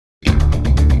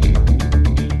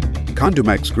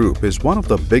Condumex Group is one of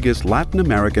the biggest Latin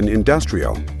American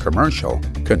industrial, commercial,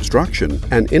 construction,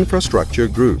 and infrastructure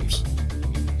groups.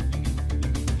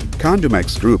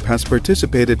 Condumex Group has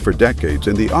participated for decades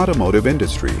in the automotive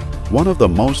industry, one of the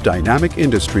most dynamic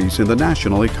industries in the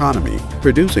national economy,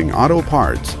 producing auto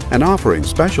parts and offering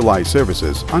specialized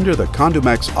services under the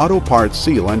Condumex Auto Parts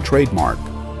seal and trademark.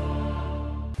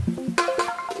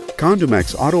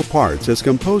 Condumex Auto Parts is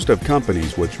composed of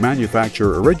companies which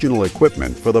manufacture original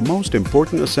equipment for the most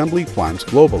important assembly plants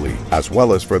globally, as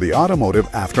well as for the automotive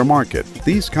aftermarket.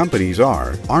 These companies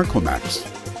are Arcomex,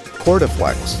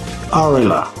 Cordaflex,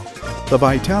 Arela. The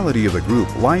vitality of the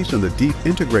group lies in the deep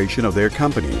integration of their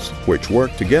companies, which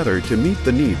work together to meet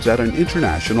the needs at an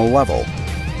international level.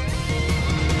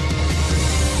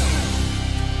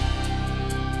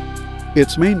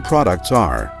 Its main products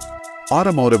are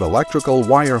automotive electrical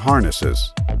wire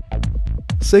harnesses,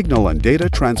 signal and data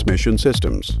transmission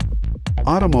systems,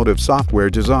 automotive software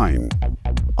design,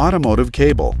 automotive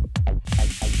cable.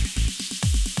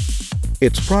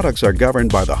 Its products are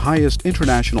governed by the highest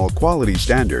international quality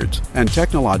standards and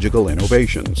technological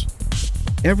innovations.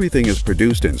 Everything is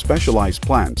produced in specialized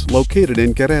plants located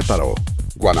in Querétaro,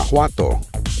 Guanajuato,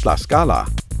 Tlaxcala.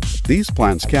 These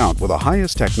plants count with the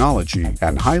highest technology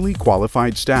and highly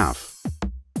qualified staff.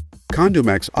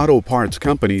 Condumex Auto Parts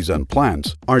companies and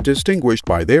plants are distinguished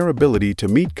by their ability to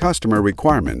meet customer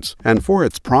requirements and for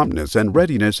its promptness and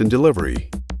readiness in delivery.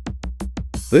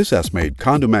 This has made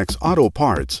Condumex Auto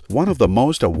Parts one of the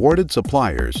most awarded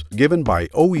suppliers given by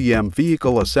OEM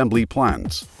vehicle assembly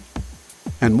plants,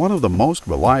 and one of the most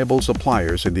reliable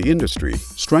suppliers in the industry,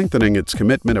 strengthening its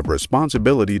commitment of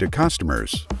responsibility to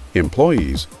customers,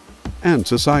 employees, and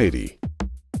society.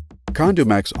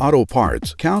 Condumex Auto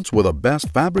Parts counts with the best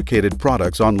fabricated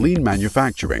products on lean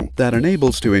manufacturing that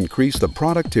enables to increase the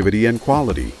productivity and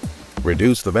quality,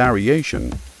 reduce the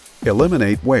variation,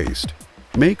 eliminate waste,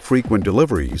 make frequent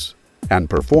deliveries, and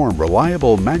perform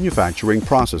reliable manufacturing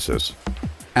processes.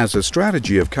 As a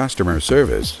strategy of customer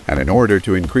service and in order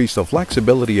to increase the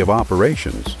flexibility of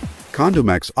operations,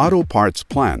 Condumex Auto Parts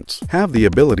plants have the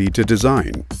ability to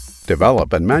design,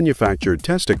 develop and manufacture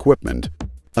test equipment,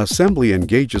 assembly and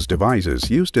gauges devices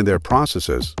used in their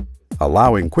processes,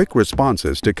 allowing quick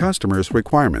responses to customers'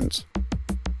 requirements.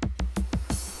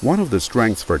 One of the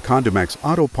strengths for Condumex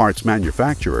Auto Parts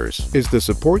manufacturers is the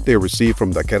support they receive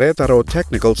from the Querétaro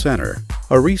Technical Center,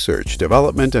 a research,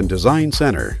 development, and design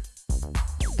center.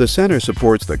 The center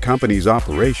supports the company's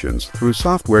operations through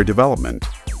software development,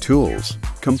 tools,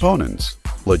 components,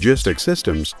 logistics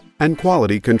systems, and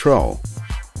quality control.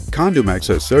 Condumex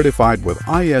is certified with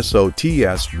ISO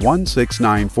TS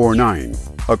 16949,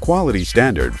 a quality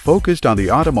standard focused on the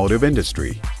automotive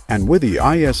industry, and with the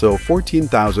ISO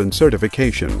 14000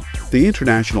 certification, the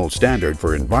international standard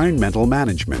for environmental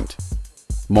management.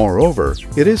 Moreover,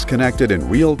 it is connected in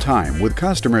real time with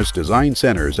customers' design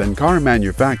centers and car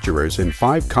manufacturers in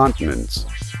 5 continents.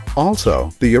 Also,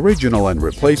 the original and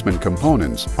replacement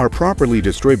components are properly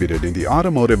distributed in the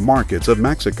automotive markets of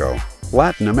Mexico,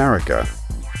 Latin America,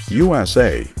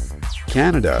 USA,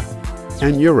 Canada,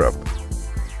 and Europe.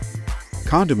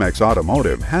 Condumex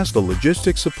Automotive has the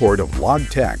logistics support of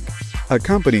LogTech, a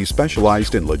company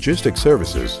specialized in logistics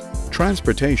services,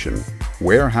 transportation,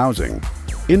 warehousing,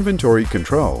 inventory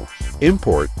control,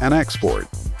 import and export.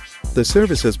 The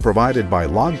services provided by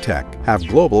LogTech have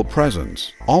global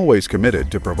presence, always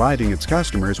committed to providing its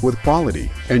customers with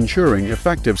quality, ensuring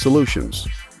effective solutions,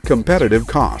 competitive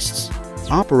costs,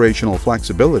 operational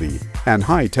flexibility, and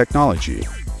high technology.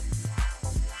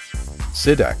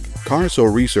 CIDEC,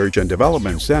 Carso Research and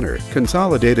Development Center,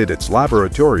 consolidated its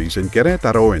laboratories in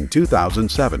Querétaro in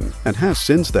 2007 and has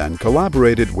since then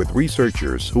collaborated with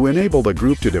researchers who enable the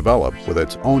group to develop, with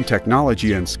its own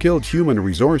technology and skilled human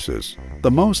resources, the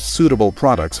most suitable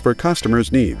products for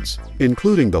customers' needs,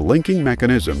 including the linking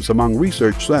mechanisms among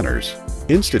research centers,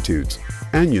 institutes,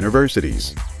 and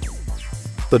universities.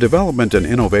 The development and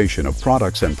innovation of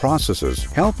products and processes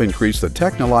help increase the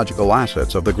technological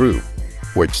assets of the group,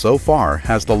 which so far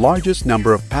has the largest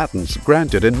number of patents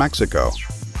granted in Mexico.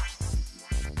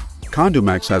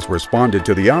 Condumex has responded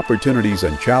to the opportunities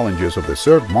and challenges of the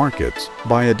served markets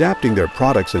by adapting their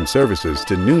products and services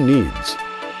to new needs,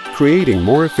 creating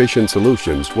more efficient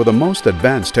solutions with the most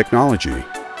advanced technology,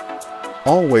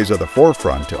 always at the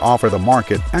forefront to offer the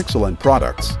market excellent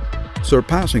products,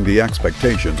 surpassing the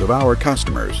expectations of our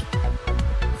customers.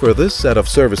 For this set of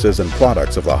services and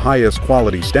products of the highest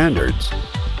quality standards,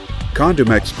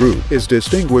 Condumex Group is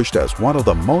distinguished as one of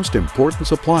the most important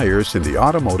suppliers in the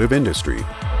automotive industry.